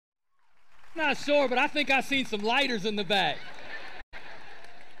Not sure, but I think I seen some lighters in the back.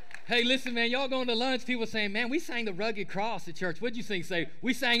 Hey, listen, man, y'all going to lunch, people saying, man, we sang the Rugged Cross at church. What'd you sing? Say,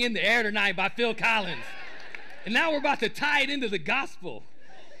 we sang In the Air Tonight by Phil Collins. And now we're about to tie it into the gospel.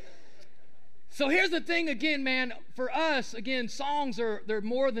 So here's the thing again, man. For us, again, songs they're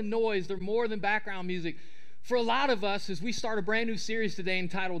more than noise. They're more than background music. For a lot of us, as we start a brand new series today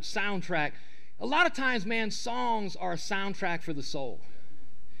entitled Soundtrack, a lot of times, man, songs are a soundtrack for the soul.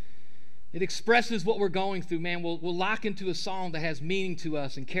 It expresses what we're going through, man. We'll lock into a song that has meaning to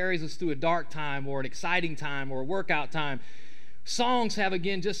us and carries us through a dark time or an exciting time or a workout time. Songs have,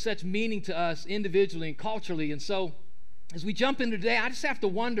 again, just such meaning to us individually and culturally. And so as we jump into today, I just have to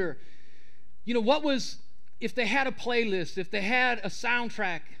wonder, what was, if they had a playlist, if they had a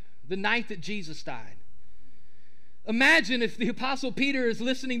soundtrack the night that Jesus died. Imagine if the Apostle Peter is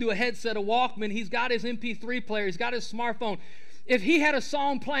listening to a headset, a Walkman, he's got his MP3 player, he's got his smartphone. If he had a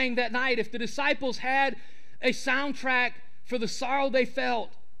song playing that night, if the disciples had a soundtrack for the sorrow they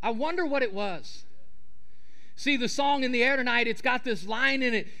felt, I wonder what it was. See, the song In the Air Tonight, it's got this line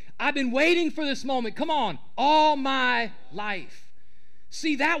in it, I've been waiting for this moment, come on, all my life.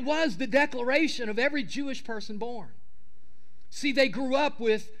 See, that was the declaration of every Jewish person born. See, they grew up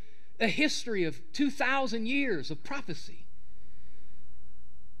with a history of 2,000 years of prophecy.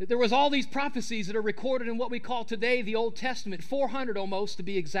 There was all these prophecies that are recorded in what we call today the Old Testament, 400 almost to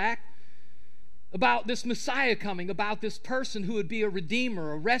be exact, about this Messiah coming, about this person who would be a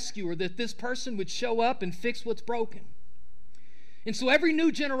redeemer, a rescuer, that this person would show up and fix what's broken. And so every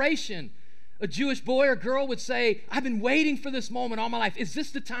new generation, a Jewish boy or girl would say, I've been waiting for this moment all my life. Is this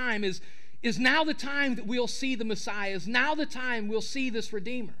the time? Is now the time that we'll see the Messiah? Is now the time we'll see this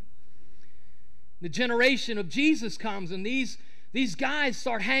redeemer? The generation of Jesus comes, and these guys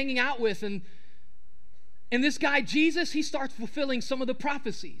start hanging out with, and this guy Jesus, he starts fulfilling some of the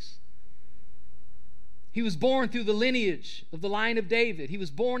prophecies. He was born through the lineage of the line of David. He was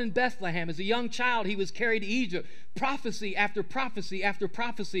born in Bethlehem. As a young child, he was carried to Egypt. Prophecy after prophecy after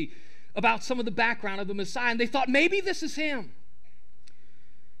prophecy about some of the background of the Messiah. And they thought, maybe this is him.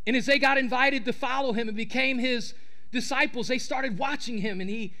 And as they got invited to follow him and became his disciples, they started watching him, and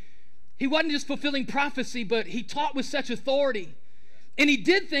he wasn't just fulfilling prophecy, but he taught with such authority. And he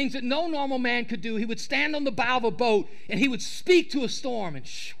did things that no normal man could do. He would stand on the bow of a boat, and he would speak to a storm, and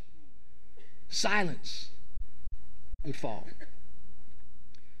silence would fall.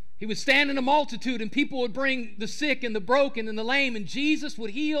 He would stand in a multitude, and people would bring the sick and the broken and the lame, and Jesus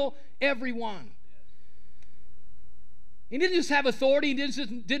would heal everyone. He didn't just have authority. He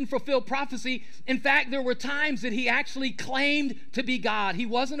didn't fulfill prophecy. In fact, there were times that he actually claimed to be God. He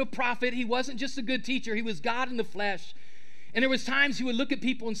wasn't a prophet. He wasn't just a good teacher. He was God in the flesh. And there was times he would look at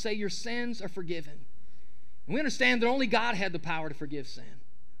people and say, your sins are forgiven. And we understand that only God had the power to forgive sin.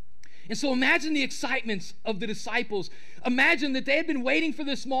 And so imagine the excitements of the disciples. Imagine that they had been waiting for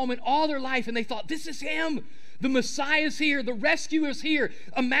this moment all their life, and they thought, this is him. The Messiah's here. The rescuer's here.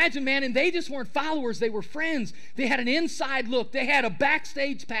 Imagine, man, and they just weren't followers. They were friends. They had an inside look. They had a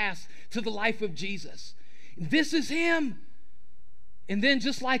backstage pass to the life of Jesus. This is him. And then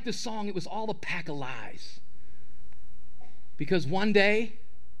just like the song, it was all a pack of lies. Because one day,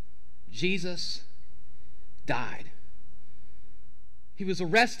 Jesus died. He was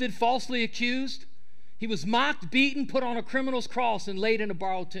arrested, falsely accused. He was mocked, beaten, put on a criminal's cross, and laid in a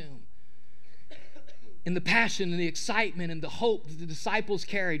borrowed tomb. And the passion and the excitement and the hope that the disciples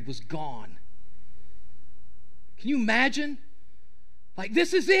carried was gone. Can you imagine? Like,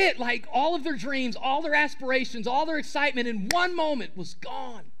 this is it. Like, all of their dreams, all their aspirations, all their excitement in one moment was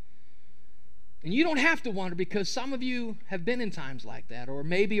gone. And you don't have to wonder, because some of you have been in times like that, or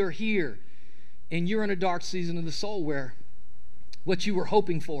maybe are here and you're in a dark season of the soul where what you were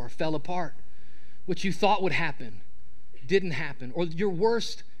hoping for fell apart. What you thought would happen didn't happen, or your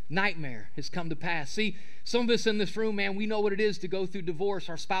worst nightmare has come to pass. See, some of us in this room, man, we know what it is to go through divorce.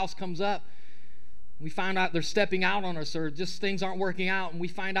 Our spouse comes up, we find out they're stepping out on us, or just things aren't working out, and we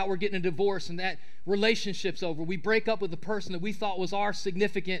find out we're getting a divorce and that relationship's over. We break up with the person that we thought was our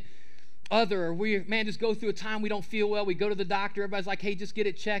significant other, or we, man, just go through a time we don't feel well. We go to the doctor, everybody's like, hey, just get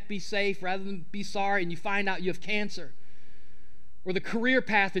it checked, be safe, rather than be sorry, and you find out you have cancer. Or the career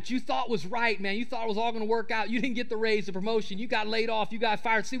path that you thought was right, man, you thought it was all going to work out. You didn't get the raise, the promotion, you got laid off, you got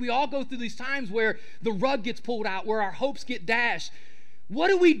fired. See, we all go through these times where the rug gets pulled out, where our hopes get dashed. What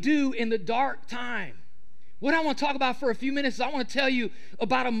do we do in the dark time What I want to talk about for a few minutes is I want to tell you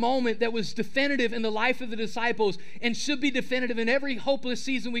about a moment that was definitive in the life of the disciples and should be definitive in every hopeless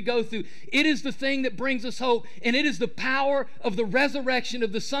season we go through. It is the thing that brings us hope, and it is the power of the resurrection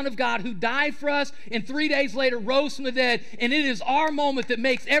of the Son of God who died for us and 3 days later rose from the dead, and it is our moment that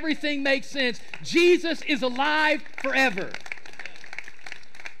makes everything make sense. Jesus is alive forever.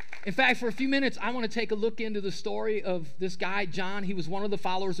 In fact, for a few minutes, I want to take a look into the story of this guy, John. He was one of the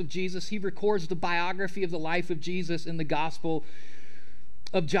followers of Jesus. He records the biography of the life of Jesus in the Gospel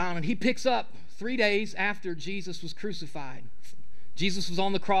of John. And he picks up 3 days after Jesus was crucified. Jesus was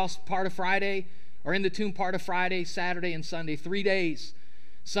on the cross part of Friday, or in the tomb part of Friday, Saturday, and Sunday. 3 days.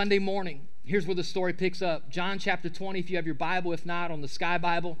 Sunday morning, here's where the story picks up. John chapter 20, if you have your Bible. If not, on the Sky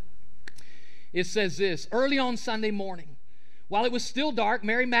Bible. It says this: early on Sunday morning, while it was still dark,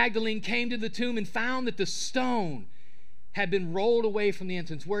 Mary Magdalene came to the tomb and found that the stone had been rolled away from the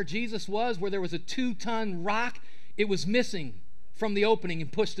entrance. Where Jesus was, where there was a 2-ton rock, it was missing from the opening and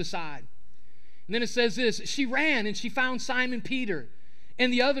pushed aside. And then it says this: she ran and she found Simon Peter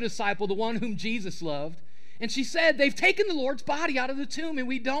and the other disciple, the one whom Jesus loved. And she said, they've taken the Lord's body out of the tomb and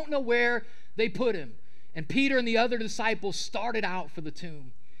we don't know where they put him. And Peter and the other disciples started out for the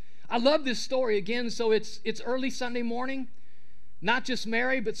tomb. I love this story again. So it's early Sunday morning. Not just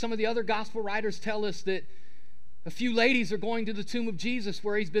Mary, but some of the other gospel writers tell us that a few ladies are going to the tomb of Jesus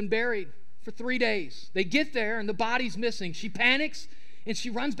where he's been buried for 3 days. They get there and the body's missing. She panics and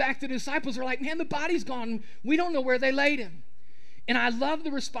she runs back to the disciples. They're like, man, the body's gone. We don't know where they laid him. And I love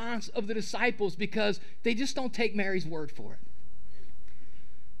the response of the disciples because they just don't take Mary's word for it.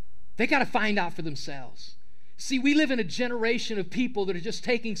 They got to find out for themselves. See, we live in a generation of people that are just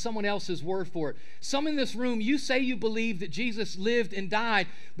taking someone else's word for it. Some in this room, you say you believe that Jesus lived and died,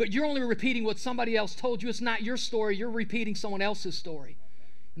 but you're only repeating what somebody else told you. It's not your story. You're repeating someone else's story.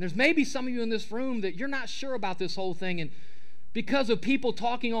 And there's maybe some of you in this room that you're not sure about this whole thing, and because of people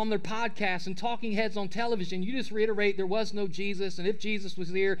talking on their podcasts and talking heads on television, you just reiterate there was no Jesus, and if Jesus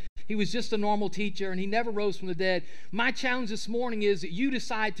was there, he was just a normal teacher and he never rose from the dead. My challenge this morning is that you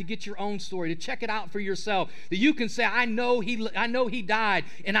decide to get your own story, to check it out for yourself, that you can say, I know he died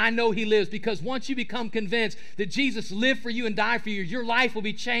and I know he lives, because once you become convinced that Jesus lived for you and died for you, your life will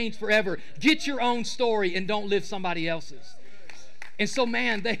be changed forever. Get your own story and don't live somebody else's. And so,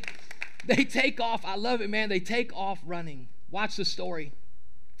 man, they take off. I love it, man. They take off running. Watch the story.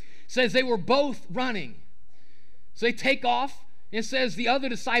 It says they were both running. So they take off. It says the other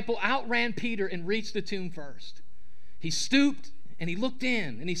disciple outran Peter and reached the tomb first. He stooped and he looked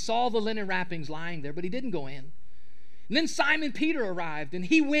in and he saw the linen wrappings lying there, but he didn't go in. And then Simon Peter arrived and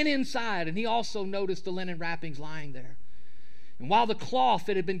he went inside and he also noticed the linen wrappings lying there. And while the cloth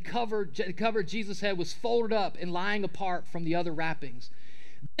that had been covered Jesus' head was folded up and lying apart from the other wrappings,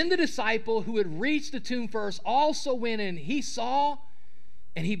 then the disciple who had reached the tomb first also went in. He saw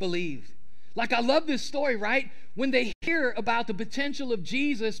and he believed. Like, I love this story, right? When they hear about the potential of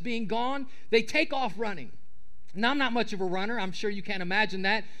Jesus being gone, they take off running. Now, I'm not much of a runner. I'm sure you can't imagine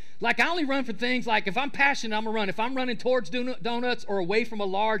that. Like, I only run for things like, if I'm passionate, I'm going to run. If I'm running towards donuts or away from a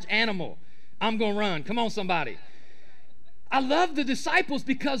large animal, I'm going to run. Come on, somebody. I love the disciples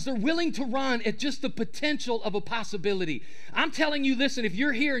because they're willing to run at just the potential of a possibility. I'm telling you, listen, if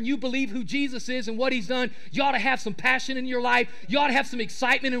you're here and you believe who Jesus is and what he's done, you ought to have some passion in your life. You ought to have some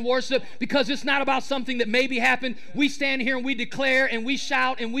excitement in worship, because it's not about something that maybe happened. We stand here and we declare and we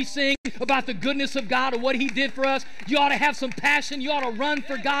shout and we sing about the goodness of God and what he did for us. You ought to have some passion. You ought to run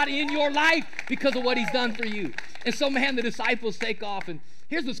for God in your life because of what he's done for you. And so, man, the disciples take off. And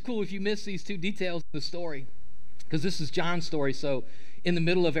here's what's cool if you miss these two details in the story. Because this is John's story, so in the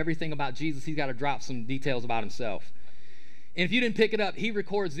middle of everything about Jesus, he's got to drop some details about himself. And if you didn't pick it up, he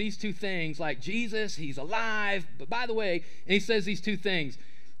records these two things, like Jesus, he's alive, but by the way, and he says these two things,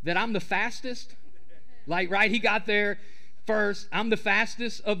 that I'm the fastest, like, right, he got there first, I'm the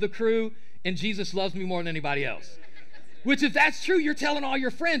fastest of the crew, and Jesus loves me more than anybody else. Which, if that's true, you're telling all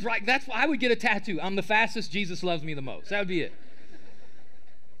your friends, right? That's why I would get a tattoo. I'm the fastest, Jesus loves me the most. That would be it.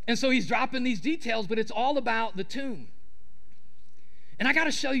 And so he's dropping these details, but it's all about the tomb. And I got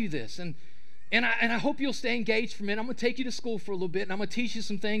to show you this, and I hope you'll stay engaged for a minute. I'm going to take you to school for a little bit, and I'm going to teach you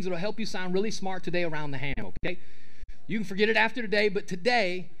some things that will help you sound really smart today around the ham, okay? You can forget it after today, but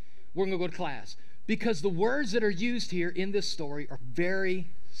today we're going to go to class, because the words that are used here in this story are very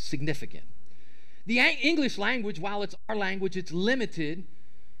significant. The English language, while it's our language, it's limited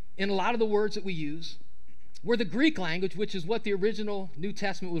in a lot of the words that we use. Where the Greek language, which is what the original New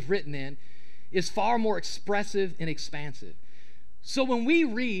Testament was written in, is far more expressive and expansive. So when we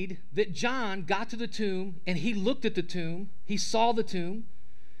read that John got to the tomb and he looked at the tomb, he saw the tomb,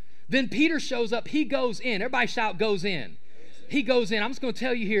 Then Peter shows up. He goes in. Everybody shout, goes in. He goes in. I'm just going to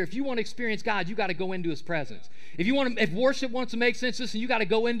tell you here, if you want to experience God, you got to go into his presence. If worship wants to make sense, listen, you got to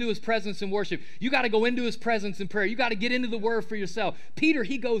go into his presence and worship. You got to go into his presence in prayer. You got to get into the word for yourself. Peter,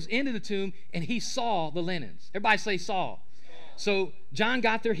 he goes into the tomb and he saw the linens. Everybody say saw. So John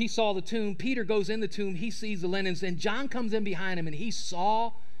got there, he saw the tomb. Peter goes in the tomb, he sees the linens, and John comes in behind him and he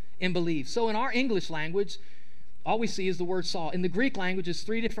saw and believed. So in our English language, all we see is the word saw. In the Greek language, it's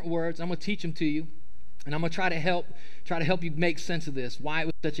 3 different words. I'm going to teach them to you, and I'm going to try to help you make sense of this, why it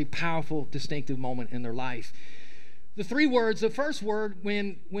was such a powerful, distinctive moment in their life. The 3 words, the first word,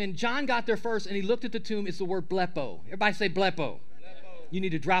 when John got there first and he looked at the tomb, it's the word blepo. Everybody say blepo. Blepo. You need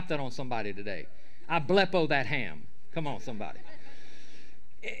to drop that on somebody today. I blepo that ham. Come on, somebody.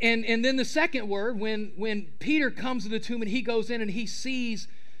 And then the second word, when Peter comes to the tomb and he goes in and he sees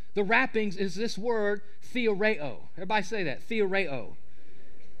the wrappings, is this word, theoreo. Everybody say that, theoreo.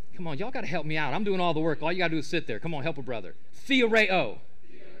 Come on, y'all got to help me out. I'm doing all the work. All you got to do is sit there. Come on, help a brother. Theoreo.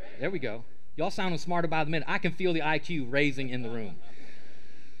 There we go. Y'all sounding smarter by the minute. I can feel the IQ raising in the room.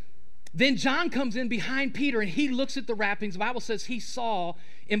 Then John comes in behind Peter and he looks at the wrappings. The Bible says he saw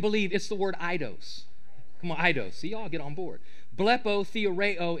and believed. It's the word eidos. Come on, eidos. See, y'all get on board. Blepo,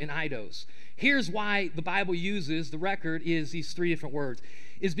 theoreo, and eidos. Here's why the Bible uses, the record is these 3 different words,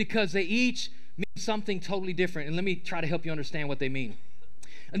 is because they each mean something totally different. And let me try to help you understand what they mean.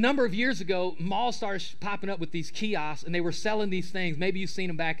 A number of years ago, malls started popping up with these kiosks, and they were selling these things. Maybe you've seen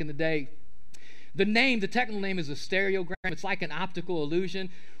them back in the day. The technical name is a stereogram. It's like an optical illusion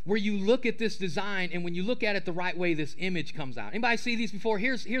where you look at this design, and when you look at it the right way, this image comes out. Anybody see these before?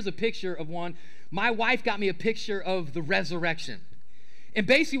 Here's a picture of one. My wife got me a picture of the resurrection. And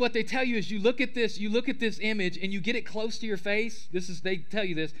basically what they tell you is you look at this image, and you get it close to your face. They tell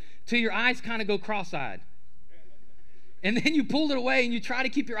you this, till your eyes kind of go cross-eyed. And then you pull it away and you try to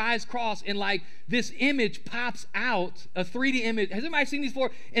keep your eyes crossed, and like this image pops out, a 3D image. Has anybody seen these before?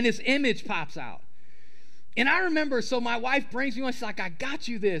 And this image pops out. And I remember, so my wife brings me one, she's like, I got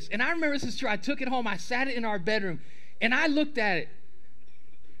you this. And I remember, this is true, I took it home, I sat it in our bedroom, and I looked at it.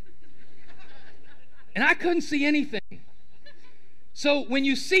 And I couldn't see anything. So when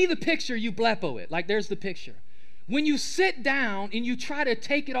you see the picture, you blepo it. Like there's the picture. When you sit down and you try to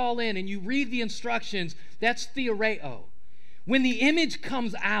take it all in and you read the instructions, that's theoreo. When the image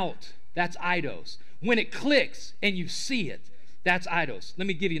comes out, that's eidos. When it clicks and you see it, that's eidos. Let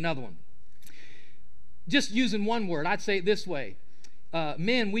me give you another one. Just using one word, I'd say it this way.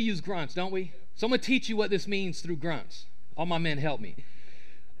 Men, we use grunts, don't we? So I'm going to teach you what this means through grunts. All my men, help me.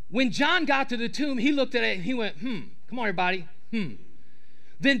 When John got to the tomb, he looked at it and he went, Come on, everybody.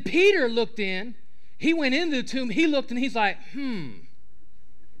 Then Peter looked in. He went into the tomb. He looked and he's like, Come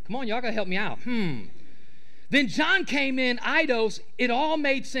on, y'all got to help me out. Then John came in, eidos. It all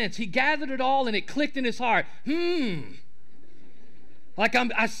made sense. He gathered it all and it clicked in his heart. Like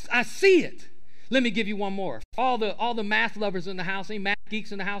I see it. Let me give you one more. All the math lovers in the house, any math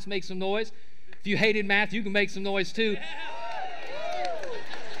geeks in the house, make some noise. If you hated math, you can make some noise too.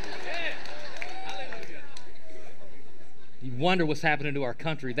 You wonder what's happening to our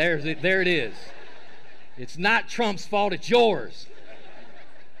country. There it is. It's not Trump's fault, it's yours.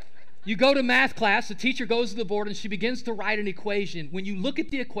 You go to math class, the teacher goes to the board and she begins to write an equation. When you look at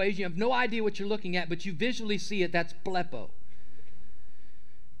the equation, you have no idea what you're looking at, but you visually see it. That's blepo.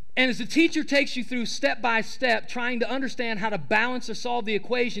 And as the teacher takes you through step by step, trying to understand how to balance or solve the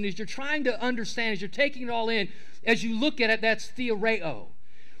equation, as you're trying to understand, as you're taking it all in, as you look at it, that's theoreo.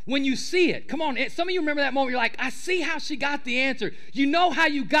 When you see it, come on, some of you remember that moment, you're like, I see how she got the answer. You know how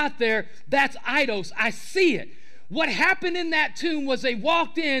you got there, that's eidos, I see it. What happened in that tomb was they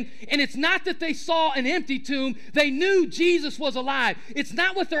walked in, and it's not that they saw an empty tomb, they knew Jesus was alive. It's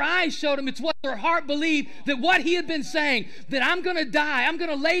not what their eyes showed them, it's what their heart believed, that what he had been saying, that I'm going to die, I'm going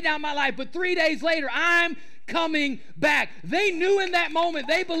to lay down my life, but 3 days later, I'm coming back. They knew in that moment,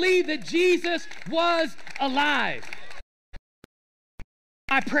 they believed that Jesus was alive.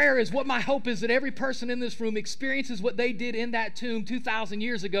 My prayer is, what my hope is, that every person in this room experiences what they did in that tomb 2,000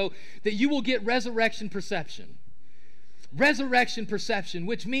 years ago, that you will get resurrection perception. Resurrection perception,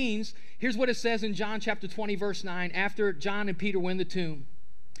 which means, here's what it says in John chapter 20, verse 9, after John and Peter went in the tomb.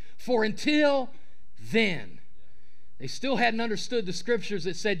 For until then, they still hadn't understood the scriptures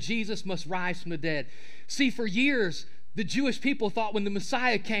that said Jesus must rise from the dead. See, for years, The Jewish people thought when the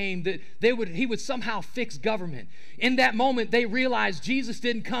Messiah came that he would somehow fix government. In that moment, they realized Jesus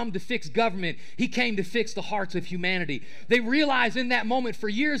didn't come to fix government. He came to fix the hearts of humanity. They realized in that moment, for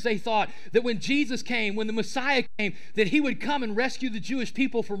years they thought that when Jesus came, when the Messiah came, that he would come and rescue the Jewish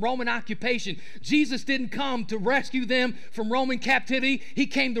people from Roman occupation. Jesus didn't come to rescue them from Roman captivity. He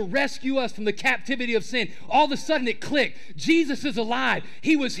came to rescue us from the captivity of sin. All of a sudden it clicked. Jesus is alive.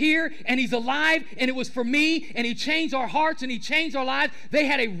 He was here and he's alive, and it was for me, and he changed our hearts and he changed our lives. They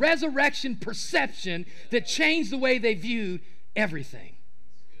had a resurrection perception that changed the way they viewed everything.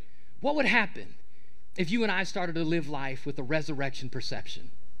 What would happen if you and I started to live life with a resurrection perception?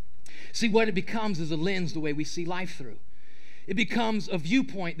 See, what it becomes is a lens the way we see life through. It becomes a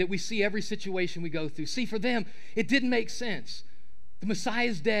viewpoint that we see every situation we go through. See, for them, it didn't make sense. The Messiah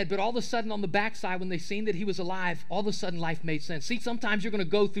is dead, but all of a sudden on the backside, when they seen that he was alive, all of a sudden life made sense. See, sometimes you're going to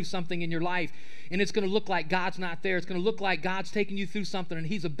go through something in your life, and it's going to look like God's not there. It's going to look like God's taking you through something, and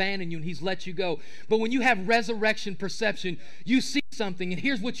he's abandoned you, and he's let you go. But when you have resurrection perception, you see something, and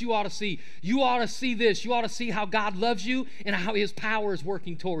here's what you ought to see. You ought to see this. You ought to see how God loves you and how his power is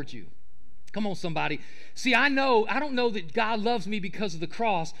working towards you. Come on, somebody. See, I don't know that God loves me because of the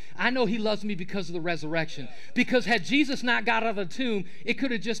cross. I know he loves me because of the resurrection. Because had Jesus not got out of the tomb, it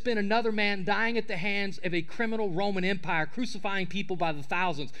could have just been another man dying at the hands of a criminal Roman Empire, crucifying people by the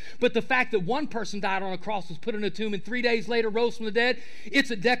thousands. But the fact that one person died on a cross, was put in a tomb, and 3 days later rose from the dead,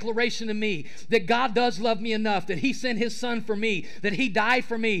 it's a declaration to me that God does love me enough, that he sent his son for me, that he died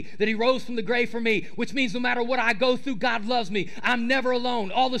for me, that he rose from the grave for me, which means no matter what I go through, God loves me. I'm never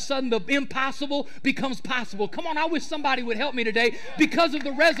alone. All of a sudden, the impossible becomes possible. Come on, I wish somebody would help me today. Because of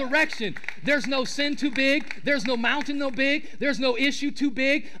the resurrection, there's no sin too big. There's no mountain no big. There's no issue too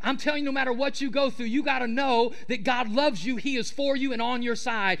big. I'm telling you, no matter what you go through, you got to know that God loves you. He is for you and on your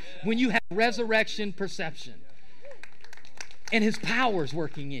side when you have resurrection perception. And his power is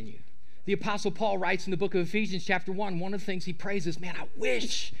working in you. The Apostle Paul writes in the book of Ephesians chapter 1, one of the things he prays is, man, I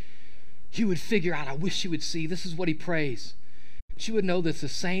wish you would figure out, I wish you would see. This is what he prays. You would know that the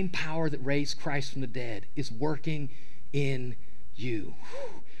same power that raised Christ from the dead is working in you.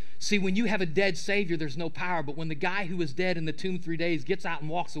 See, when you have a dead Savior, there's no power. But when the guy who was dead in the tomb 3 days gets out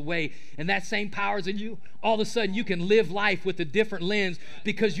and walks away, and that same power is in you, all of a sudden you can live life with a different lens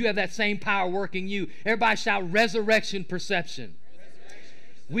because you have that same power working you. Everybody shout resurrection perception.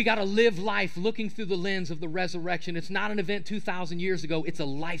 We got to live life looking through the lens of the resurrection. It's not an event 2,000 years ago. It's a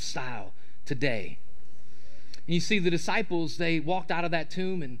lifestyle today. And you see, the disciples, they walked out of that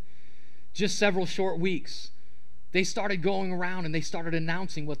tomb, and just several short weeks, they started going around and they started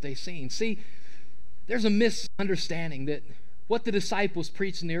announcing what they seen. See, there's a misunderstanding that what the disciples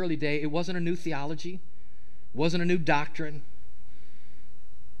preached in the early day, it wasn't a new theology, wasn't a new doctrine,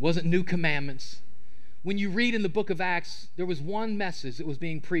 wasn't new commandments. When you read in the book of Acts, there was one message that was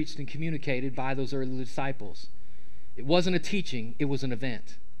being preached and communicated by those early disciples. It wasn't a teaching, it was an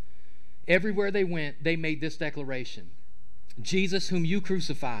event. Everywhere they went, they made this declaration. Jesus, whom you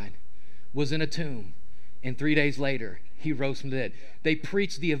crucified, was in a tomb, and 3 days later, he rose from the dead. They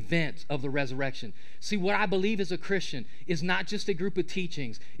preached the event of the resurrection. See, what I believe as a Christian is not just a group of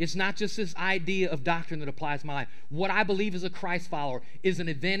teachings. It's not just this idea of doctrine that applies to my life. What I believe as a Christ follower is an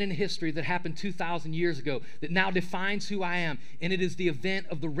event in history that happened 2,000 years ago that now defines who I am. And it is the event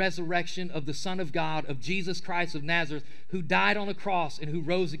of the resurrection of the Son of God, of Jesus Christ of Nazareth, who died on the cross and who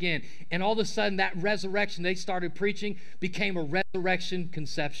rose again. And all of a sudden, that resurrection they started preaching became a resurrection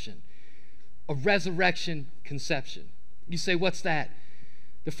conception. A resurrection conception. You say, what's that?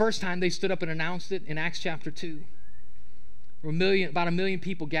 The first time they stood up and announced it in Acts chapter 2. About a million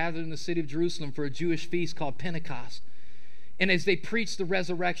people gathered in the city of Jerusalem for a Jewish feast called Pentecost. And as they preached the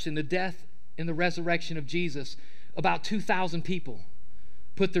resurrection, the death and the resurrection of Jesus, about 2,000 people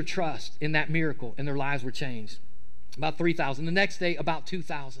put their trust in that miracle and their lives were changed. About 3,000. The next day, about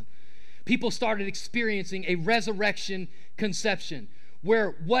 2,000. People started experiencing a resurrection conception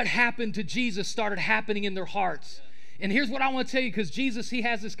where what happened to Jesus started happening in their hearts. And here's what I want to tell you, because Jesus, he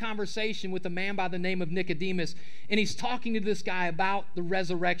has this conversation with a man by the name of Nicodemus, and he's talking to this guy about the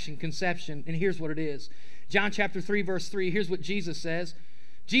resurrection conception, and here's what it is. John chapter 3, verse 3, here's what Jesus says.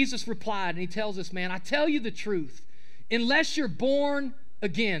 Jesus replied, and he tells this man, I tell you the truth, unless you're born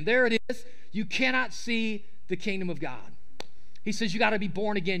again, there it is, you cannot see the kingdom of God. He says you got to be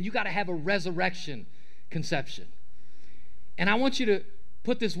born again. You got to have a resurrection conception. And I want you to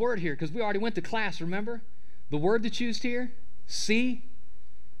put this word here, because we already went to class, remember? The word that's used here, see,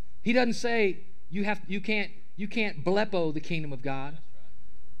 he doesn't say you can't blepo the kingdom of God.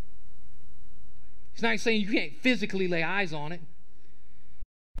 He's not saying you can't physically lay eyes on it.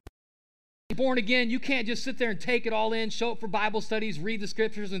 born again, you can't just sit there and take it all in, show up for Bible studies, read the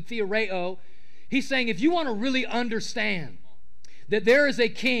scriptures, and theoreo. He's saying if you want to really understand that there is a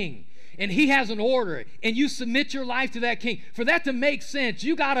king and he has an order and you submit your life to that king, for that to make sense,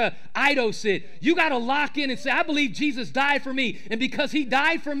 you got to eidos it. You got to lock in and say, I believe Jesus died for me, and because he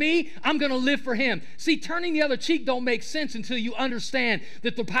died for me, I'm going to live for him. See, turning the other cheek don't make sense until you understand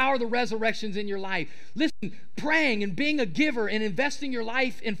that the power of the resurrection's in your life. Listen, praying and being a giver and investing your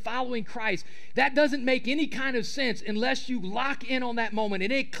life in following Christ, that doesn't make any kind of sense unless you lock in on that moment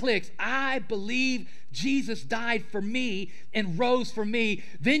and it clicks. I believe Jesus died for me and rose for me.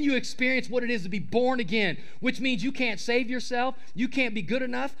 Then you experience what it is to be born again, which means you can't save yourself. You can't be good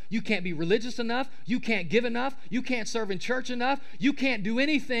enough. You can't be religious enough. You can't give enough. You can't serve in church enough. You can't do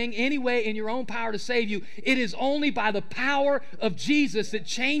anything anyway in your own power to save you. It is only by the power of Jesus that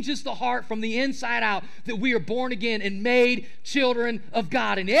changes the heart from the inside out that we are born again and made children of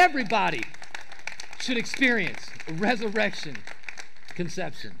God. And everybody should experience a resurrection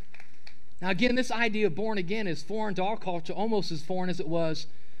conception. Now again, this idea of born again is foreign to our culture, almost as foreign as it was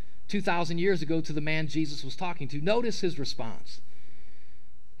 2,000 years ago to the man Jesus was talking to. Notice his response.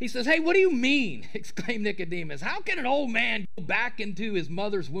 He says, hey, what do you mean? Exclaimed Nicodemus. How can an old man go back into his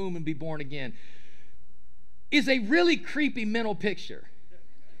mother's womb and be born again? Is a really creepy mental picture.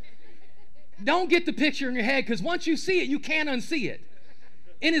 Don't get the picture in your head, because once you see it, you can't unsee it.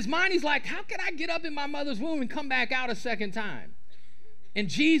 In his mind, he's like, how can I get up in my mother's womb and come back out a second time? And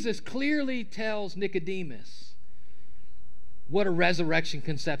Jesus clearly tells Nicodemus what a resurrection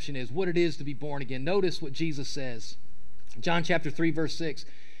conception is, what it is to be born again. Notice what Jesus says. John chapter 3, verse 6.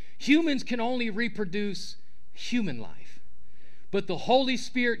 Humans can only reproduce human life, but the Holy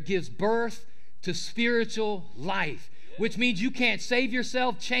Spirit gives birth to spiritual life, which means you can't save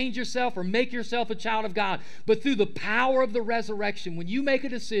yourself, change yourself, or make yourself a child of God. But through the power of the resurrection, when you make a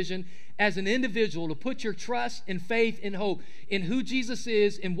decision as an individual to put your trust and faith and hope in who Jesus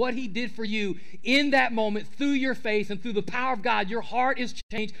is and what he did for you in that moment, through your faith and through the power of God, your heart is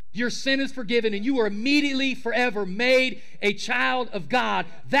changed, your sin is forgiven, and you are immediately forever made a child of God.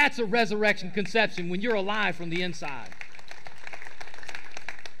 That's a resurrection conception, when you're alive from the inside.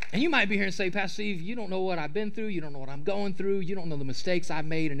 And you might be here and say, Pastor Steve, you don't know what I've been through. You don't know what I'm going through. You don't know the mistakes I've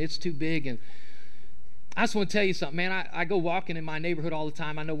made, and it's too big. And I just want to tell you something, man. I go walking in my neighborhood all the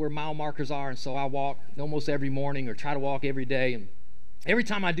time. I know where mile markers are, and so I walk almost every morning or try to walk every day. And every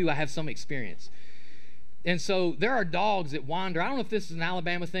time I do, I have some experience. And so there are dogs that wander. I don't know if this is an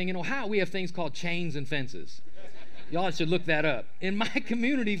Alabama thing. In Ohio, we have things called chains and fences. Y'all should look that up. In my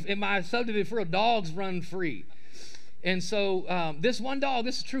community, in my subdivision, dogs run free. And so this one dog,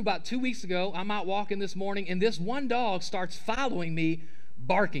 this is true, about 2 weeks ago, I'm out walking this morning, and this one dog starts following me,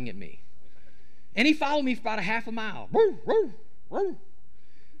 barking at me. And he followed me for about a half a mile. Woo, woo, woo.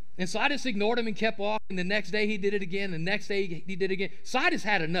 And so I just ignored him and kept walking. The next day he did it again. The next day he did it again. So I just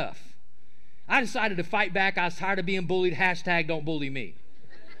had enough. I decided to fight back. I was tired of being bullied. Hashtag don't bully me.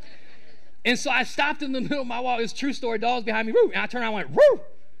 And so I stopped in the middle of my walk. It's a true story. Dogs behind me. Woo. And I turned around and went, woo.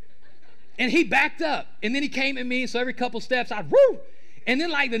 And he backed up. And then he came at me. So every couple steps, I'd woo. And then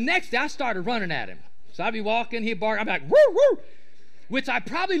like the next day, I started running at him. So I'd be walking. He'd bark. I'd be like, woo, woo. Which I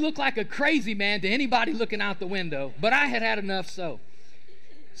probably looked like a crazy man to anybody looking out the window. But I had had enough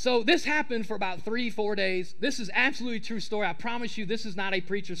So this happened for about 3-4 days. This is absolutely a true story. I promise you, this is not a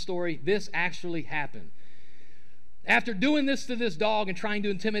preacher story. This actually happened. After doing this to this dog and trying to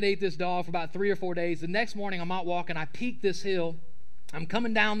intimidate this dog for about 3 or 4 days, the next morning I'm out walking. I peek this hill. I'm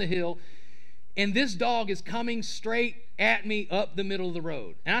coming down the hill. And this dog is coming straight at me up the middle of the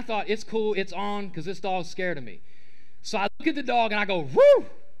road. And I thought, it's cool, it's on, because this dog's scared of me. So I look at the dog and I go, woo!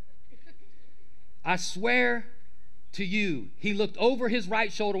 I swear to you, he looked over his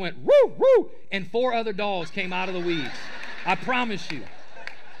right shoulder, went, woo, woo! And 4 other dogs came out of the weeds. I promise you.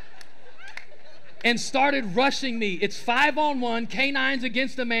 And started rushing me. It's 5-on-1, canines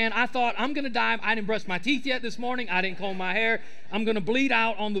against a man. I thought, I'm going to die. I didn't brush my teeth yet this morning. I didn't comb my hair. I'm going to bleed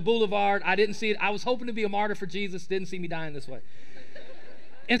out on the boulevard. I didn't see it. I was hoping to be a martyr for Jesus. Didn't see me dying this way.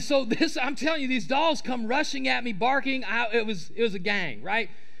 And so this, I'm telling you, these dogs come rushing at me, barking. It was a gang,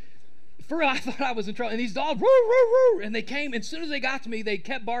 right? For real, I thought I was in trouble. And these dogs, woo, woo, woo. And they came, and as soon as they got to me, they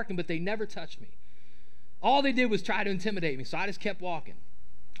kept barking, but they never touched me. All they did was try to intimidate me. So I just kept walking.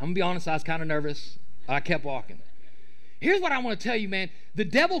 I'm going to be honest, I was kind of nervous. I kept walking. Here's what I want to tell you, man. The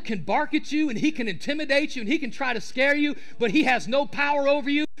devil can bark at you and he can intimidate you and he can try to scare you, but he has no power over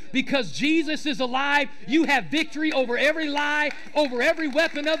you because Jesus is alive. You have victory over every lie, over every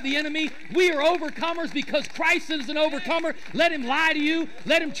weapon of the enemy. We are overcomers because Christ is an overcomer. Let him lie to you.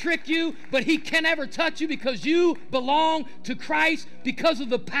 Let him trick you, but he can never touch you because you belong to Christ because of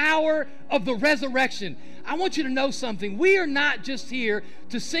the power of the resurrection. I want you to know something. We are not just here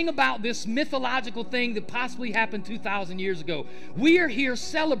to sing about this mythological thing that possibly happened 2,000 years ago. We are here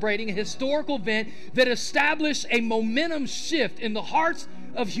celebrating a historical event that established a momentum shift in the hearts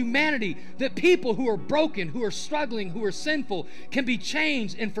of humanity, that people who are broken, who are struggling, who are sinful, can be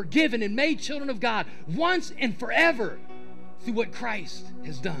changed and forgiven and made children of God once and forever through what Christ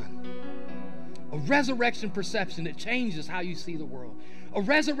has done. A resurrection perception that changes how you see the world. A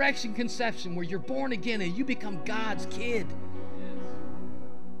resurrection conception where you're born again and you become God's kid.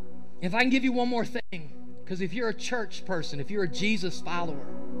 If I can give you one more thing, because if you're a church person, if you're a Jesus follower,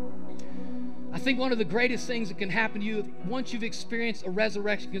 I think one of the greatest things that can happen to you once you've experienced a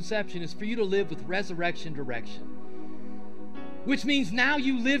resurrection conception is for you to live with resurrection direction. Which means now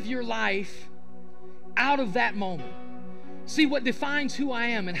you live your life out of that moment. See, what defines who I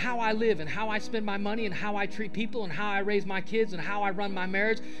am and how I live and how I spend my money and how I treat people and how I raise my kids and how I run my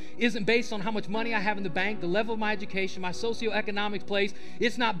marriage isn't based on how much money I have in the bank, the level of my education, my socioeconomic place.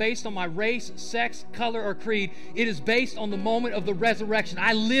 It's not based on my race, sex, color, or creed. It is based on the moment of the resurrection.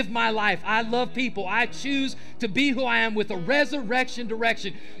 I live my life. I love people. I choose to be who I am with a resurrection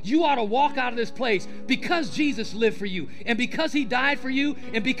direction. You ought to walk out of this place because Jesus lived for you and because he died for you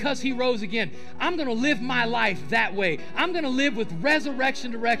and because he rose again. I'm going to live my life that way. I'm going to live with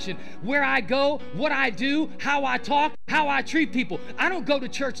resurrection direction. Where I go, what I do, how I talk, how I treat people. I don't go to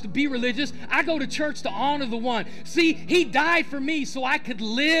church to be religious. I go to church to honor the one. See, he died for me so I could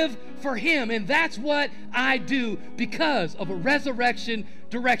live for him. And that's what I do because of a resurrection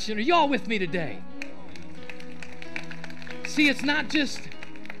direction. Are y'all with me today? See, it's not just,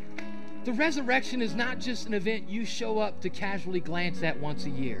 the resurrection is not just an event you show up to casually glance at once a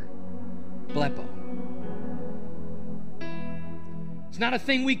year. Blepo. It's not a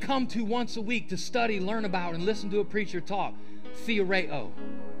thing we come to once a week to study, learn about, and listen to a preacher talk. Theoreo.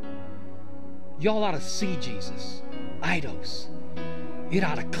 Y'all ought to see Jesus. Eidos. It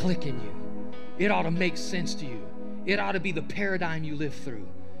ought to click in you. It ought to make sense to you. It ought to be the paradigm you live through.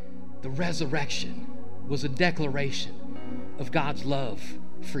 The resurrection was a declaration of God's love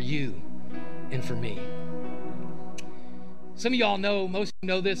for you and for me. Some of y'all know, most of you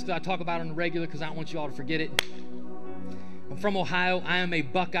know this, I talk about it on the regular because I don't want you all to forget it. I'm from Ohio. I am a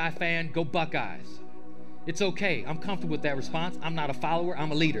Buckeye fan. Go Buckeyes. It's okay. I'm comfortable with that response. I'm not a follower.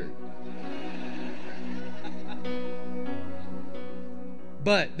 I'm a leader.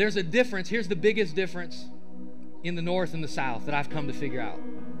 But there's a difference. Here's the biggest difference in the North and the South that I've come to figure out.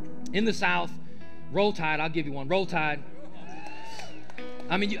 In the South, Roll Tide. I'll give you one. Roll Tide.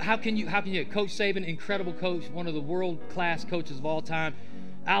 I mean, how can you, Coach Saban, incredible coach, one of the world-class coaches of all time.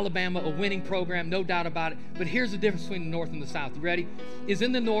 Alabama, a winning program, no doubt about it. But here's the difference between the North and the South. You ready? Is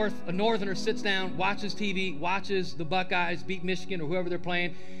in the North, a Northerner sits down, watches TV, watches the Buckeyes beat Michigan or whoever they're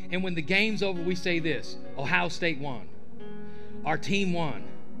playing, and when the game's over, we say this: Ohio State won. Our team won.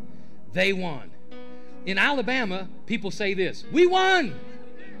 They won. In Alabama, people say this: we won.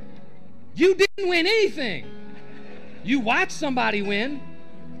 You didn't win anything. You watched somebody win.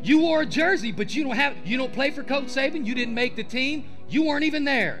 You wore a jersey, but you don't play for Coach Saban. You didn't make the team. You weren't even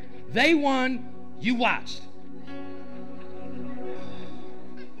there. They won. You watched.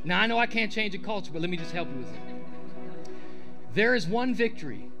 Now, I know I can't change a culture, but let me just help you with it. There is one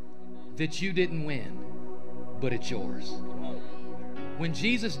victory that you didn't win, but it's yours. When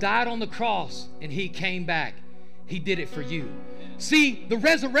Jesus died on the cross and he came back, he did it for you. See, the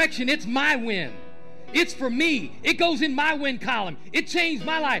resurrection, it's my win. It's for me. It goes in my win column. It changed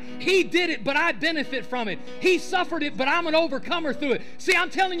my life. He did it, but I benefit from it. He suffered it, but I'm an overcomer through it. See, I'm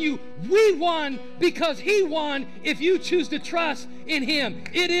telling you, we won because he won if you choose to trust in him.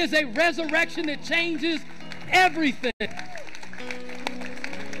 It is a resurrection that changes everything.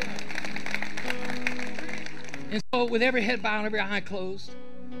 And so with every head bowed and every eye closed,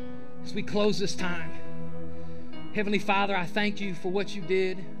 as we close this time, Heavenly Father, I thank you for what you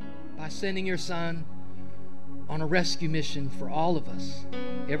did by sending your Son on a rescue mission for all of us.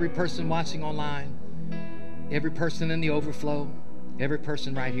 Every person watching online, every person in the overflow, every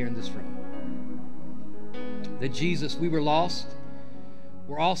person right here in this room. That Jesus, we were lost.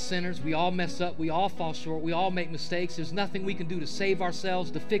 We're all sinners. We all mess up. We all fall short. We all make mistakes. There's nothing we can do to save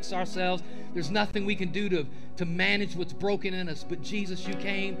ourselves, to fix ourselves. There's nothing we can do to manage what's broken in us. But Jesus, you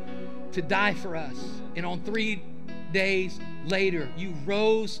came to die for us. And on 3 days later, you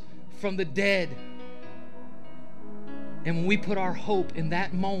rose from the dead. And when we put our hope in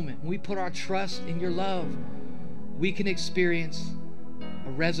that moment, when we put our trust in your love, we can experience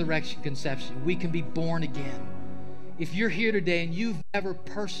a resurrection conception. We can be born again. If you're here today and you've never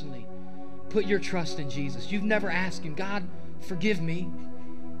personally put your trust in Jesus, you've never asked him, God, forgive me,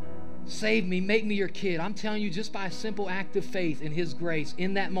 save me, make me your kid. I'm telling you, just by a simple act of faith in his grace,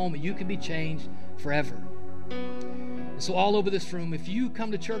 in that moment, you can be changed forever. So all over this room, if you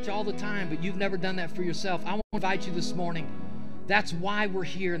come to church all the time, but you've never done that for yourself, I want to invite you this morning. That's why we're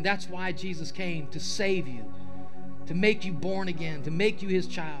here, and that's why Jesus came, to save you, to make you born again, to make you his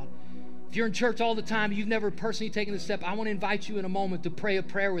child. If you're in church all the time, you've never personally taken the step, I want to invite you in a moment to pray a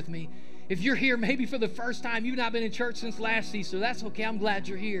prayer with me. If you're here maybe for the first time, you've not been in church since last Easter, that's okay, I'm glad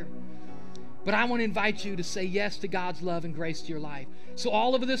you're here. But I want to invite you to say yes to God's love and grace to your life. So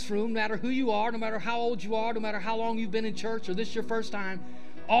all over this room, no matter who you are, no matter how old you are, no matter how long you've been in church, or this is your first time,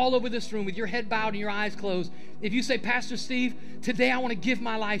 all over this room with your head bowed and your eyes closed, if you say, Pastor Steve, today I want to give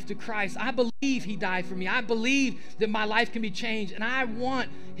my life to Christ. I believe he died for me. I believe that my life can be changed, and I want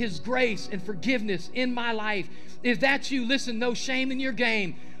his grace and forgiveness in my life. If that's you, listen, no shame in your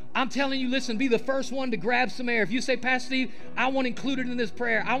game. I'm telling you, listen, be the first one to grab some air. If you say, Pastor Steve, I want to include it in this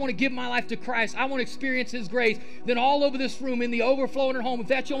prayer. I want to give my life to Christ. I want to experience his grace. Then all over this room, in the overflow in your home, if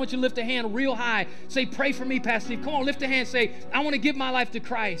that's you, I want you to lift a hand real high. Say, pray for me, Pastor Steve. Come on, lift a hand. Say, I want to give my life to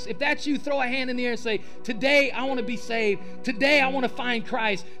Christ. If that's you, throw a hand in the air and say, today I want to be saved. Today I want to find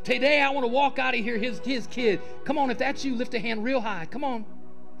Christ. Today I want to walk out of here his kid. Come on, if that's you, lift a hand real high. Come on.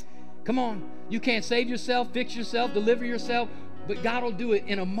 Come on. You can't save yourself, fix yourself, deliver yourself. But God will do it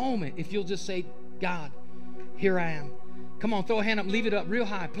in a moment if you'll just say, God, here I am. Come on, throw a hand up, leave it up real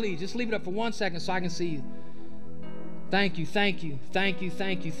high, please. Just leave it up for 1 second so I can see you. Thank you, thank you, thank you,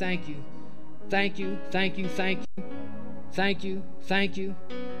 thank you, thank you. Thank you, thank you, thank you. Thank you, thank you,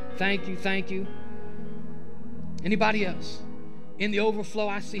 thank you, thank you. Anybody else? In the overflow,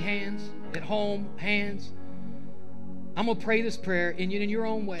 I see hands. At home, hands. I'm going to pray this prayer in your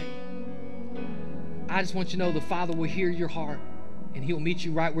own way. I just want you to know the Father will hear your heart, and he'll meet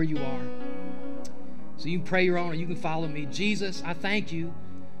you right where you are. So you can pray your own, or you can follow me. Jesus, I thank you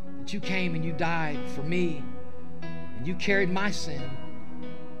that you came and you died for me, and you carried my sin.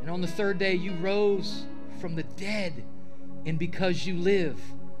 And on the third day, you rose from the dead, and because you live,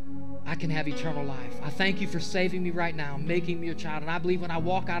 I can have eternal life. I thank you for saving me right now, making me your child. And I believe when I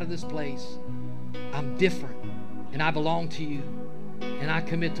walk out of this place, I'm different, and I belong to you, and I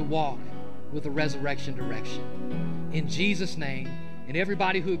commit to walk with a resurrection direction. In Jesus' name. And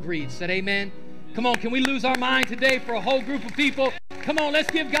everybody who agreed said amen. Come on, can we lose our mind today for a whole group of people? Come on, let's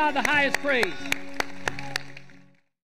give God the highest praise.